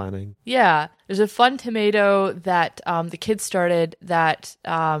garden planning. Yeah. There's a fun tomato that the kids started that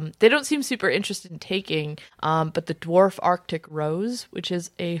they don't seem super interested in taking, but the dwarf Arctic rose, which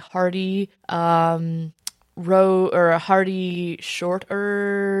is a hardy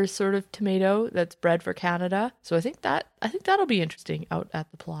shorter sort of tomato that's bred for Canada. So I think that'll be interesting out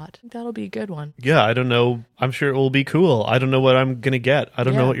at the plot. I think that'll be a good one. Yeah, I don't know. I'm sure it will be cool. I don't know what I'm gonna get. I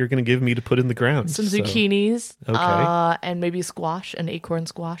don't know what you're gonna give me to put in the ground. Some zucchinis. Okay. And maybe squash, an acorn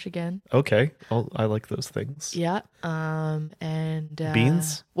squash again. Okay. I like those things. Yeah. And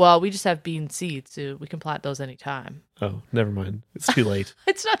beans? Well, we just have bean seeds, so we can plant those anytime. Oh, never mind. It's too late.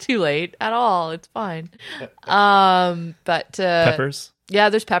 It's not too late at all. It's fine. But peppers? Yeah,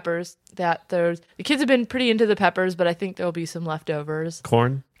 there's peppers. The kids have been pretty into the peppers, but I think there'll be some leftovers.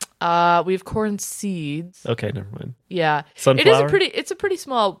 Corn? We have corn seeds. Okay, never mind. Yeah. Sunflower? It's a pretty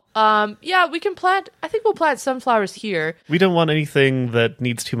small, yeah, we can plant, I think we'll plant sunflowers here. We don't want anything that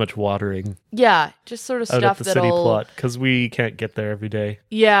needs too much watering. Yeah, just sort of out stuff at the city plot, because we can't get there every day.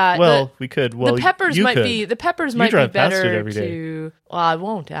 Yeah. Well, we could. Well, the peppers might be better every day. to, well, I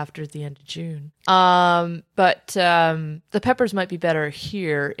won't after the end of June. But the peppers might be better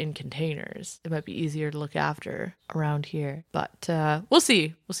here in containers. It might be easier to look after around here. But we'll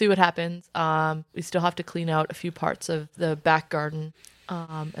see. We'll see what happens. We still have to clean out a few parts of the back garden.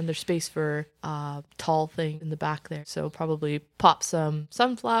 And there's space for tall thing in the back there. So probably pop some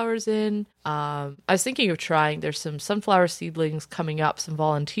sunflowers in. I was thinking of there's some sunflower seedlings coming up, some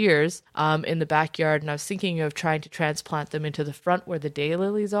volunteers in the backyard. And I was thinking of trying to transplant them into the front where the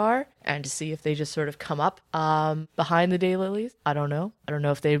daylilies are and to see if they just sort of come up behind the daylilies. I don't know. I don't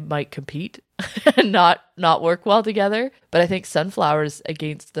know if they might compete and not work well together. But I think sunflowers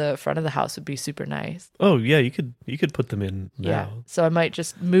against the front of the house would be super nice. Oh, yeah. You could put them in now. Yeah. So I might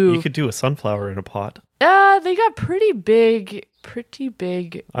just move. You could do a sunflower in a pot. They got pretty big.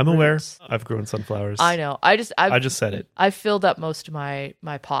 I'm aware. I've grown sunflowers. I know. I just said it. I've filled up most of my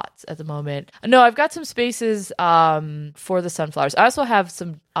pots at the moment. No, I've got some spaces for the sunflowers. I also have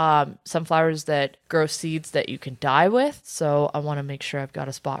some sunflowers that grow seeds that you can dye with. So I want to make sure I've got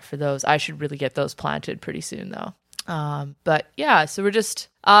a spot for those. I should really get those planted pretty soon though. But yeah, so we're just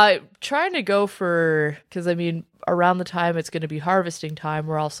trying to go for, because I mean, around the time it's going to be harvesting time,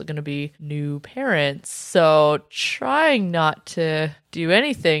 we're also going to be new parents. So trying not to do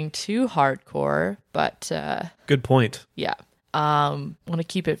anything too hardcore, but good point. Yeah. Want to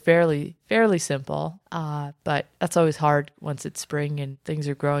keep it fairly simple. But that's always hard once it's spring and things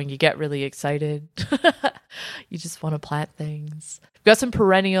are growing. You get really excited. You just want to plant things. We've got some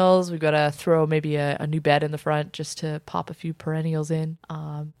perennials. We've got to throw maybe a new bed in the front just to pop a few perennials in.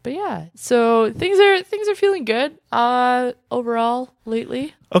 But yeah, so things are feeling good overall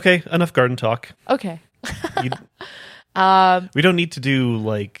lately. Okay, enough garden talk. Okay. We don't need to do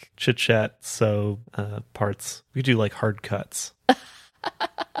like chit chat parts. We do like hard cuts.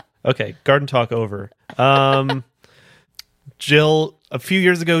 Okay, garden talk over. Jill, a few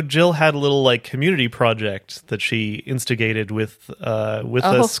years ago, Jill had a little like community project that she instigated with a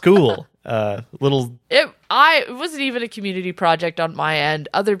school. It wasn't even a community project on my end.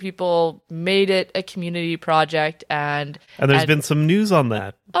 Other people made it a community project, and there's been some news on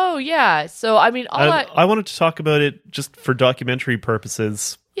that. Oh yeah, so I mean, I wanted to talk about it just for documentary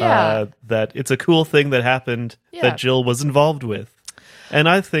purposes. Yeah, that it's a cool thing that happened that Jill was involved with. And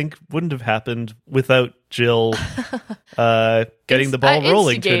I think wouldn't have happened without Jill getting the ball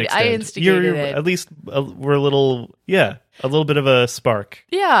rolling to an extent. I instigated it. At least we're a little bit of a spark.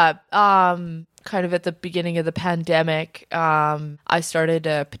 Yeah. Kind of at the beginning of the pandemic, I started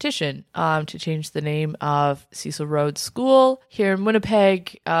a petition to change the name of Cecil Rhodes School here in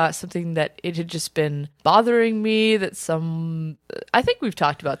Winnipeg. Something that it had just been bothering me. I think we've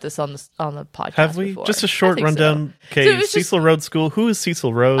talked about this on the podcast. Have we? Before. Just a short rundown. Okay, so Cecil Rhodes School. Who is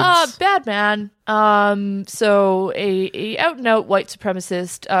Cecil Rhodes? Bad man. So a out and out white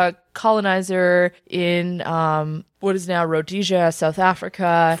supremacist, colonizer in what is now Rhodesia, South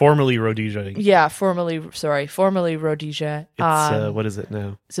Africa. Formerly Rhodesia. Yeah, formerly Rhodesia. It's what is it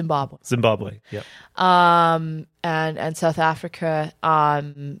now? Zimbabwe. Yep. And South Africa.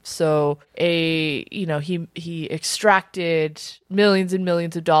 So he extracted millions and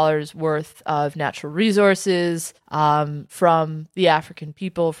millions of dollars worth of natural resources from the African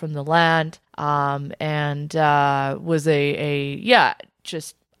people, from the land, and was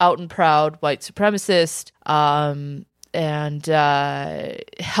just out and proud white supremacist, and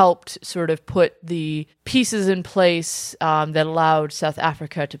helped sort of put the pieces in place that allowed South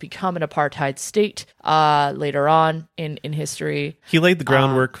Africa to become an apartheid state later on in history. He laid the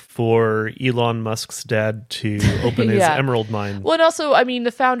groundwork for Elon Musk's dad to open his emerald mine. Well, and also, I mean,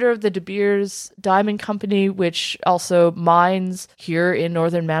 the founder of the De Beers Diamond Company, which also mines here in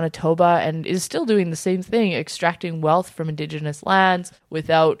northern Manitoba and is still doing the same thing, extracting wealth from Indigenous lands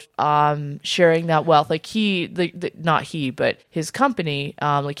without sharing that wealth. Like not he, but his company,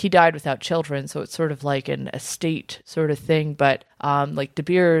 like he died without children, so it's sort of like an estate sort of thing. But like De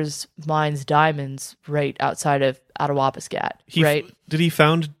Beers mines diamonds right outside of Attawapiskat, right? Did he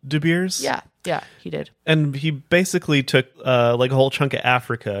found De Beers? Yeah, he did. And he basically took like a whole chunk of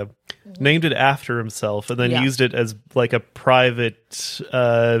Africa, named it after himself, and then used it as like a private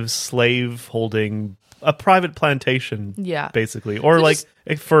slave holding, a private plantation, basically, or so like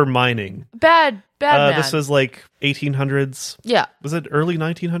for mining. Bad man. This was like 1800s. Yeah. Was it early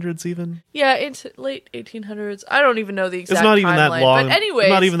 1900s even? Yeah, into late 1800s. I don't even know the exact It's not even timeline, that long. But anyways,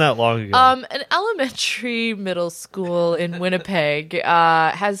 not even that long ago. An elementary middle school in Winnipeg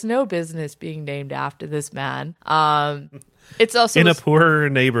has no business being named after this man. It's also in a poorer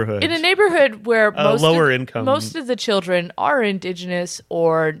neighborhood. In a neighborhood where income. Most of the children are Indigenous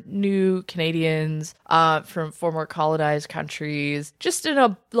or new Canadians from former colonized countries. Just an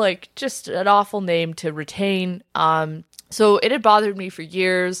awful name to retain. So it had bothered me for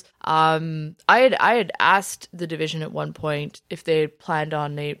years. I had asked the division at one point if they had planned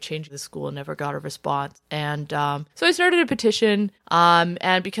on changing the school and never got a response. And so I started a petition.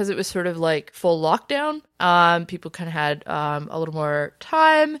 And because it was sort of like full lockdown, people kind of had a little more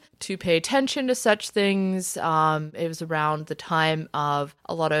time to pay attention to such things. It was around the time of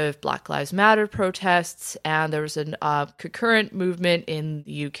a lot of Black Lives Matter protests, and there was a concurrent movement in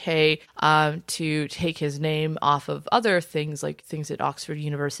the UK to take his name off of other things, like things at Oxford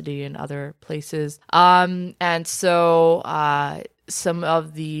University and other places. And so some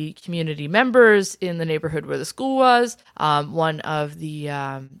of the community members in the neighborhood where the school was, one of the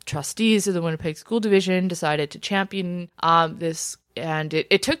trustees of the Winnipeg School Division decided to champion this, and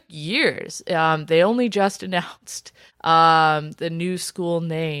it took years. They only just announced the new school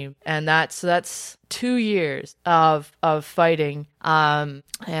name, and that's 2 years of fighting. So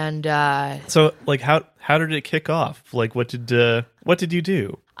like how did it kick off? Like what did you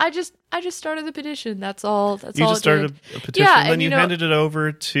do? I just started the petition. That's all. You just started a petition, and then you handed it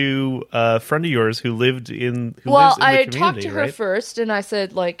over to a friend of yours who lives in the community, I talked to her right? first, and I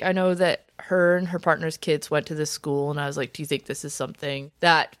said, like, I know that her and her partner's kids went to this school, and I was like, do you think this is something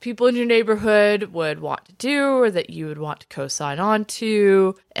that people in your neighborhood would want to do, or that you would want to co-sign on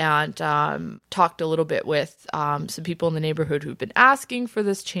to? And talked a little bit with some people in the neighborhood who've been asking for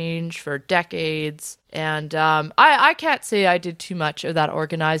this change for decades. And I can't say I did too much of that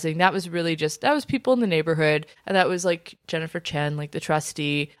organizing. That was really that was people in the neighborhood. And that was like Jennifer Chen, like the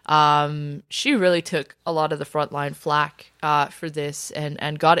trustee. She really took a lot of the frontline flack for this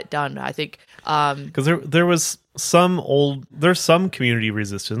and got it done, I think. Because there was there's some community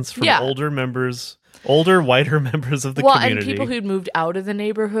resistance from older, whiter members of the community. And people who'd moved out of the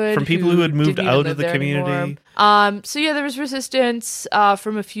neighborhood. From people who had moved out of the community. So yeah, there was resistance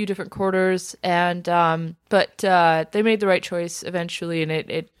from a few different quarters, and but they made the right choice eventually, and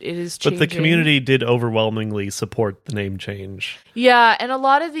it is changing. But the community did overwhelmingly support the name change. Yeah, and a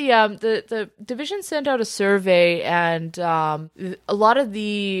lot of the division sent out a survey, and a lot of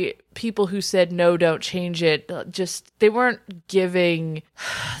the people who said no, don't change it, they weren't giving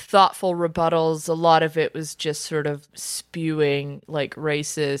thoughtful rebuttals. A lot of it was just sort of spewing like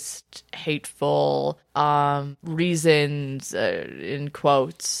racist, hateful reasons in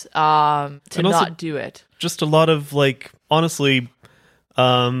quotes to And also not do it. just a lot of like, honestly,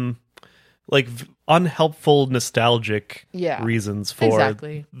 unhelpful, nostalgic Yeah, reasons for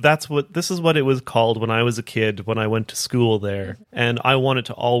exactly. this is what it was called when I was a kid, when I went to school there, and I want it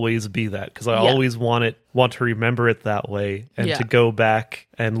to always be that, because I always want to remember it that way, and to go back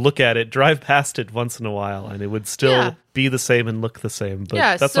and look at it, drive past it once in a while, and it would still be the same and look the same.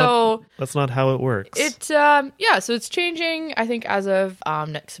 But that's not how it works. So it's changing. I think as of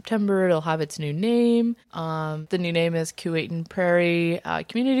next September, it'll have its new name. The new name is Keewatin Prairie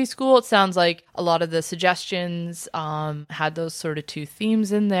Community School. It sounds like a lot of the suggestions had those sort of two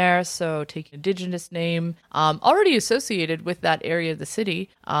themes in there. So taking Indigenous name already associated with that area of the city,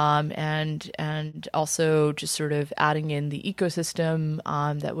 and also just sort of adding in the ecosystem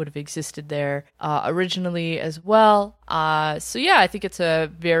that would have existed there originally as well. So yeah, I think it's a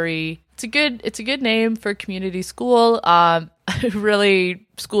good name for a community school. Really,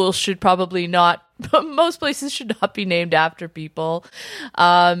 schools should probably not. Most places should not be named after people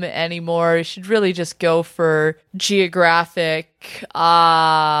anymore. It should really just go for geographic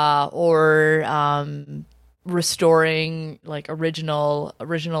or restoring like original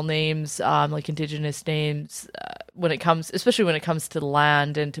names, like Indigenous names, especially when it comes to the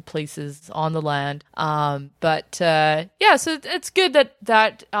land and to places on the land. So it's good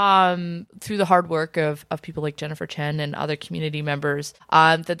that through the hard work of people like Jennifer Chen and other community members,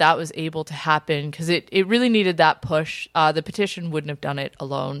 that was able to happen, because it really needed that push. The petition wouldn't have done it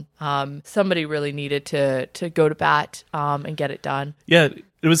alone. Somebody really needed to go to bat and get it done. Yeah,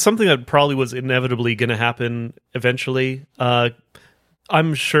 it was something that probably was inevitably going to happen eventually.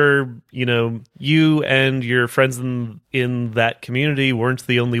 I'm sure, you and your friends in that community weren't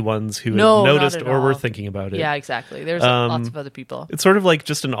the only ones who had noticed or were thinking about it. Yeah, exactly. There's lots of other people. It's sort of like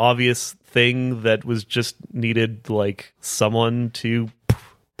just an obvious thing that was just needed, like someone to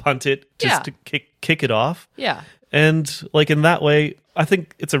punt it, just to kick it off. Yeah. And like in that way, I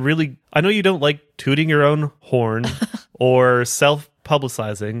think it's I know you don't like tooting your own horn or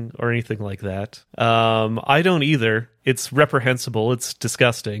self-publicizing or anything like that. I don't either. It's reprehensible. It's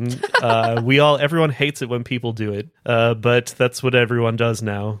disgusting. Everyone hates it when people do it. But that's what everyone does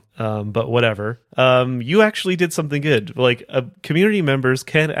now. But whatever. You actually did something good. Like, community members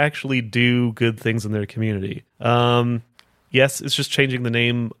can actually do good things in their community. Yes, it's just changing the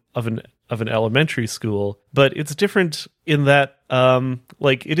name of an elementary school, but it's different in that,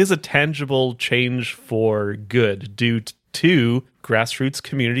 it is a tangible change for good due to grassroots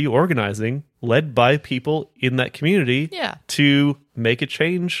community organizing led by people in that community to make a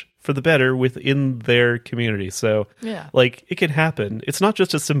change for the better within their community. So, it can happen. It's not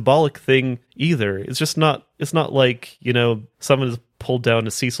just a symbolic thing either. It's not like, someone has pulled down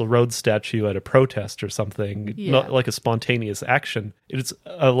a Cecil Rhodes statue at a protest or something, not like a spontaneous action. It's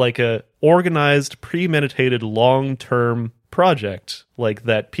like a organized, premeditated, long-term project like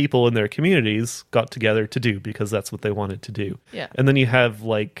that people in their communities got together to do because that's what they wanted to do. Yeah. And then you have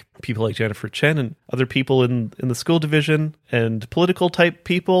like people like Jennifer Chen and other people in the school division and political type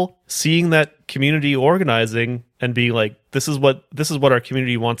people seeing that community organizing and being like, this is what our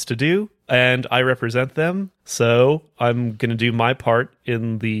community wants to do, and I represent them, so I'm going to do my part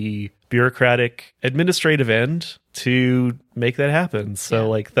in the bureaucratic administrative end to make that happen.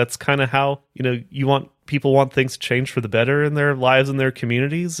 So that's kind of how, people want things to change for the better in their lives and their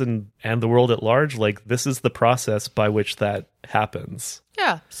communities and the world at large. Like, this is the process by which that happens.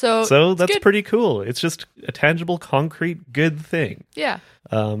 Yeah. So that's good. Pretty cool. It's just a tangible, concrete, good thing. Yeah.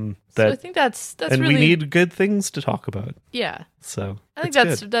 So I think that's and really, we need good things to talk about. Yeah. So I think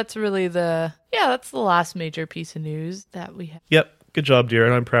good. that's really that's the last major piece of news that we have. Yep. Good job, dear,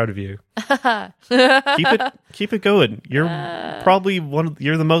 and I'm proud of you. Keep it going. You're probably one of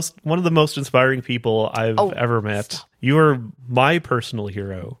the most inspiring people I've ever met. Stop. You are my personal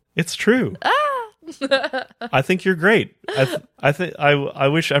hero. It's true. I think you're great. I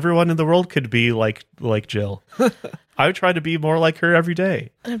wish everyone in the world could be like Jill. I would try to be more like her every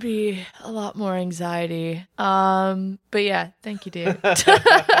day. It'd be a lot more anxiety. But yeah, thank you, dear.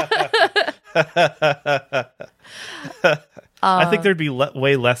 I think there'd be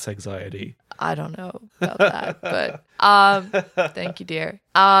way less anxiety. I don't know about that, but thank you, dear.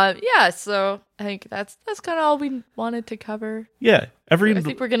 So I think that's kind of all we wanted to cover. Yeah, I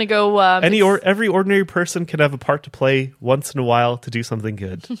think we're gonna go. Every ordinary person can have a part to play once in a while to do something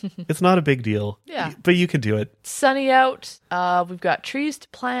good. It's not a big deal. Yeah, but you can do it. Sunny out. We've got trees to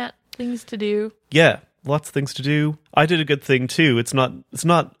plant, things to do. Yeah. lots of things to do. I did a good thing too. It's not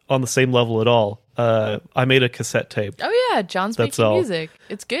on the same level at all. I made a cassette tape. Oh yeah, John's That's making all. music.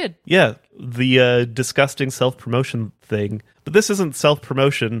 It's good. Yeah, the disgusting self-promotion thing. But this isn't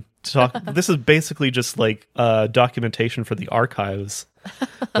self-promotion to talk. This is basically just like documentation for the archives.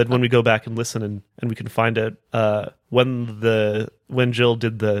 That when we go back and listen and we can find out when Jill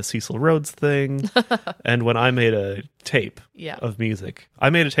did the Cecil Rhodes thing and when I made a tape of music. I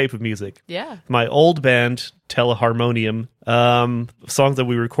made a tape of music. Yeah. My old band, Teleharmonium, songs that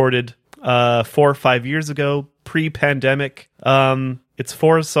we recorded 4 or 5 years ago, pre-pandemic. It's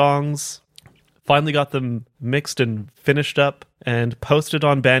 4 songs. Finally got them mixed and finished up and posted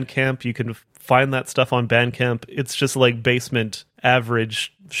on Bandcamp. You can find that stuff on Bandcamp. It's just like basement,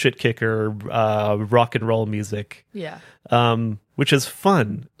 average, shit kicker, rock and roll music. Yeah. Which is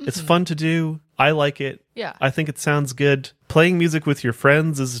fun. Mm-hmm. It's fun to do. I like it. Yeah. I think it sounds good. Playing music with your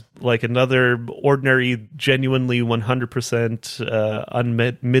friends is like another ordinary, genuinely 100%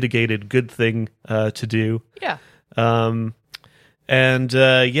 unmitigated good thing to do. Yeah.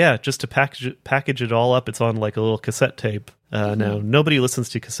 Just to package it all up, it's on like a little cassette tape. Now, nobody listens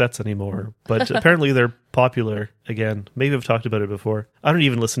to cassettes anymore, but apparently they're popular again. Maybe I've talked about it before. I don't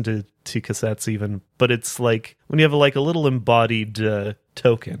even listen to cassettes even, but it's like when you have like a little embodied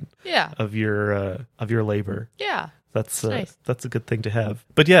token of your labor. Yeah. That's nice. That's a good thing to have.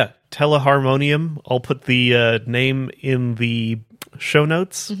 But yeah, Teleharmonium. I'll put the name in the show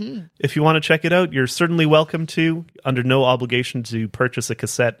notes. Mm-hmm. If you want to check it out, you're certainly welcome to, under no obligation to purchase a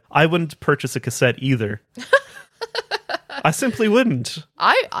cassette. I wouldn't purchase a cassette either. I simply wouldn't.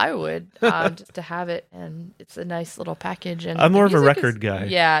 I would, just to have it, and it's a nice little package. And I'm more of a record guy.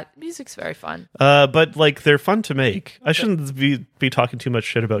 Yeah, music's very fun. But like they're fun to make. I shouldn't be talking too much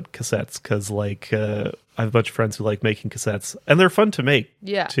shit about cassettes because like I have a bunch of friends who like making cassettes, and they're fun to make.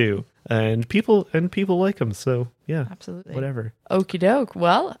 Too. And people like them, so yeah, absolutely, whatever. Okie doke.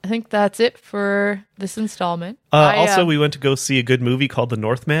 Well, I think that's it for this installment. Also, we went to go see a good movie called The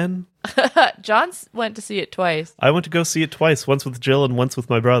Northman. John went to see it twice. I went to go see it twice, once with Jill and once with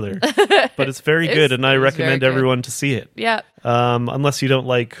my brother. But it's very good, and I recommend everyone to see it. Yeah. Unless you don't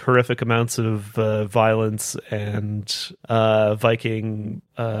like horrific amounts of violence and Vikings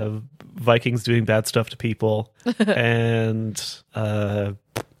doing bad stuff to people, and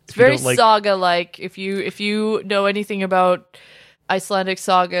it's very saga-like. If you know anything about Icelandic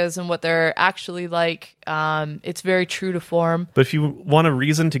sagas and what they're actually like, it's very true to form. But if you want a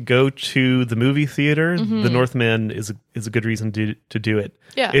reason to go to the movie theater, The Northman is a good reason to do it.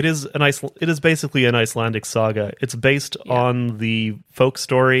 Yeah, it is basically an Icelandic saga. It's based on the folk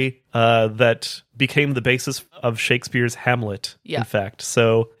story that became the basis of Shakespeare's Hamlet. In fact,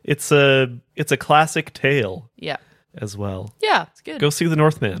 so it's a classic tale. Yeah. As well. Yeah, it's good. Go see The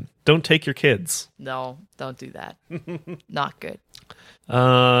Northman. Don't take your kids. No, don't do that. Not good.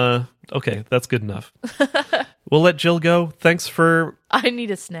 Okay, that's good enough. We'll let Jill go. Thanks for... I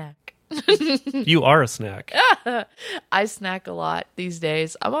need a snack. You are a snack. I snack a lot these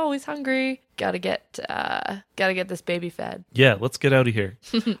days. I'm always hungry. Gotta get this baby fed. Yeah, let's get out of here.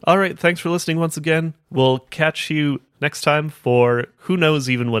 All right, thanks for listening once again. We'll catch you next time for who knows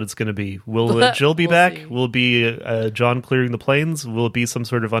even what it's going to be. Will Jill be back? See. Will it be John clearing the plains? Will it be some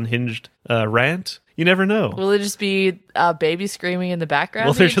sort of unhinged rant? You never know. Will it just be a baby screaming in the background?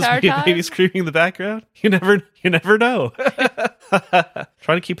 Will there just be a baby screaming in the background? You never know.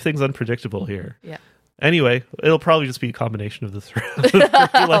 Trying to keep things unpredictable here. Yeah. Anyway, it'll probably just be a combination of the three.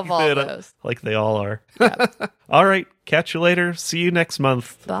 Like they all are. Yeah. All right. Catch you later. See you next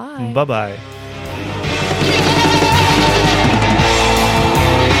month. Bye. Bye-bye.